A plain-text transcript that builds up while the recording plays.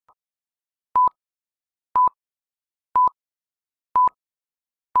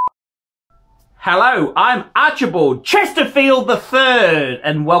Hello, I'm Archibald Chesterfield III,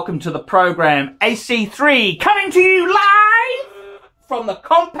 and welcome to the program AC3, coming to you live from the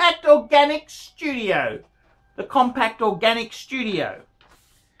Compact Organic Studio. The Compact Organic Studio.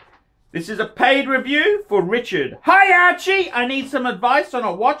 This is a paid review for Richard. Hi Archie, I need some advice on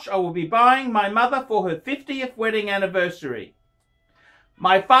a watch I will be buying my mother for her 50th wedding anniversary.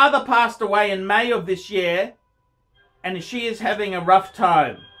 My father passed away in May of this year, and she is having a rough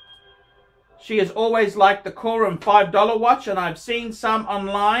time. She has always liked the Corum $5 watch, and I've seen some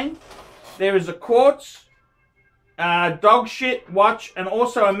online. There is a quartz, dog shit watch, and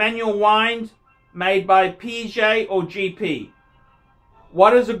also a manual wind made by Piaget or GP.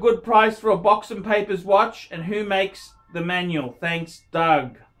 What is a good price for a box and papers watch, and who makes the manual? Thanks,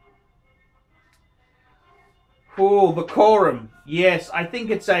 Doug. Oh, the Corum. Yes, I think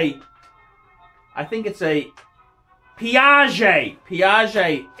it's a Piaget.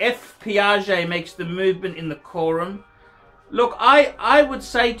 F. Piaget makes the movement in the Corum. Look, I would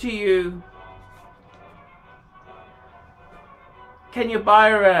say to you, can you buy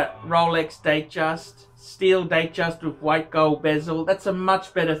her a Rolex Datejust? Steel Datejust with white gold bezel. That's a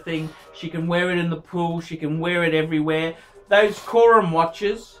much better thing. She can wear it in the pool. She can wear it everywhere. Those Corum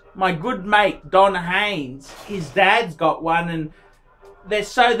watches, my good mate Don Haynes, his dad's got one, and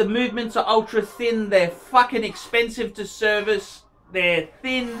the movements are ultra thin. They're fucking expensive to service. They're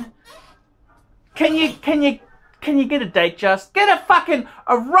thin. Can you get a Datejust? Get a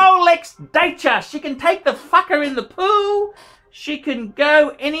Rolex Datejust. She can take the fucker in the pool. She can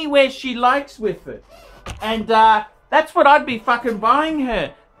go anywhere she likes with it. And that's what I'd be fucking buying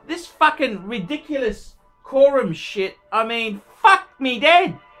her. This fucking ridiculous Corum shit. I mean, fuck me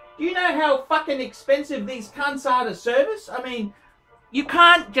dead. Do you know how fucking expensive these cunts are to service? I mean, you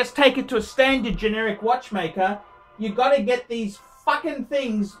can't just take it to a standard generic watchmaker. You've got to get these fucking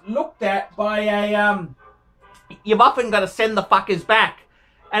things looked at by a, you've often got to send the fuckers back.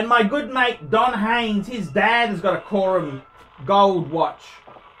 And my good mate Don Haynes, his dad has got a Corum gold watch.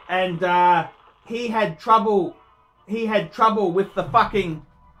 And he had trouble with the fucking,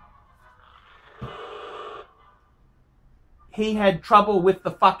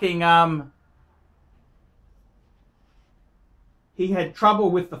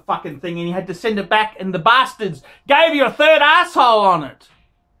 thing, and he had to send it back, and the bastards gave you a third asshole on it.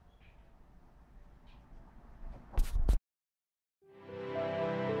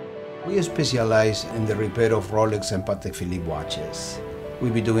 We specialize in the repair of Rolex and Patek Philippe watches.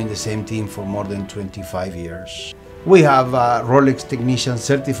 We've been doing the same thing for more than 25 years. We have Rolex technicians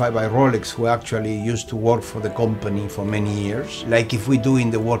certified by Rolex who actually used to work for the company for many years, like if we're doing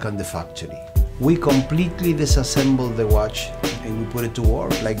the work on the factory. We completely disassemble the watch and we put it to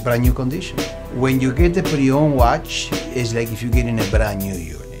work like brand new condition. When you get a pre-owned watch, it's like if you're getting a brand new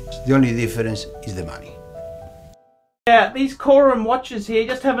unit. The only difference is the money. Yeah, these Corum watches here,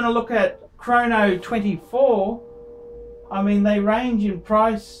 just having a look at Chrono 24, I mean, they range in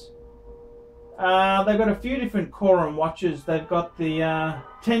price. They've got a few different Corum watches. They've got the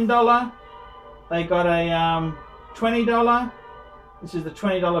 $10, they got a $20, this is the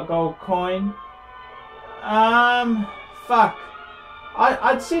 $20 gold coin. Fuck.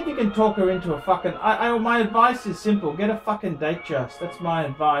 I'd see if you can talk her into a fucking, my advice is simple, get a fucking Datejust, that's my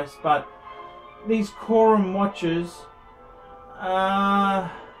advice. But these Corum watches,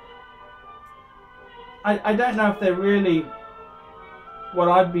 I don't know if they're really what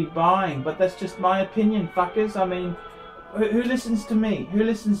I'd be buying, but that's just my opinion, fuckers. I mean, who listens to me? Who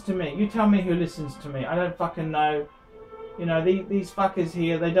listens to me? You tell me who listens to me. I don't fucking know. You know, these fuckers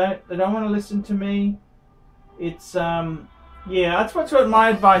here, they don't want to listen to me. It's yeah, that's what my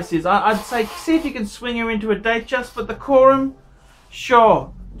advice is. I'd say see if you can swing her into a Datejust, but the Corum,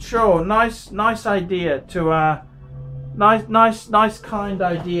 sure, nice idea to nice kind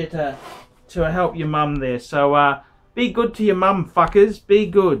idea to help your mum there. So be good to your mum, fuckers. Be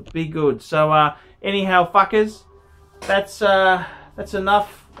good. So anyhow, fuckers, that's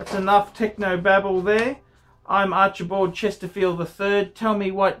enough techno babble there. I'm Archibald Chesterfield III. Tell me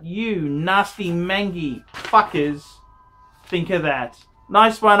what you nasty mangy fuckers think of that.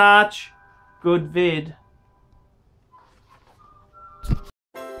 Nice one, Arch. Good vid.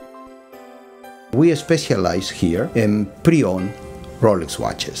 We specialize here in pre-owned Rolex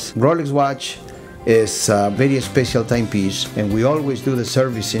watches. Rolex watch is a very special timepiece, and we always do the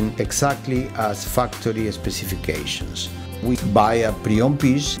servicing exactly as factory specifications. We buy a pre-owned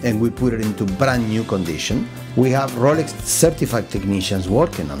piece and we put it into brand new condition. We have Rolex certified technicians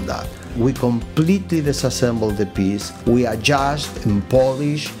working on that. We completely disassemble the piece. We adjust and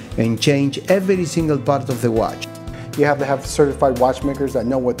polish and change every single part of the watch. you have to have certified watchmakers that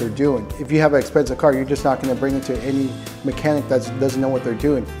know what they're doing. If you have an expensive car, you're just not going to bring it to any mechanic that doesn't know what they're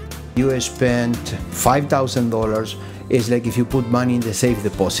doing. You spent $5,000, it's like if you put money in the safe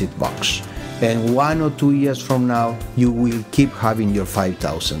deposit box. And 1 or 2 years from now, you will keep having your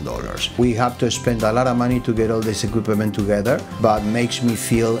 $5,000. We have to spend a lot of money to get all this equipment together, but makes me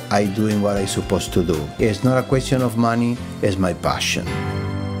feel I'm doing what I'm supposed to do. It's not a question of money, it's my passion.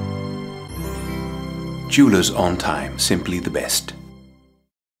 Jewelers on time, simply the best.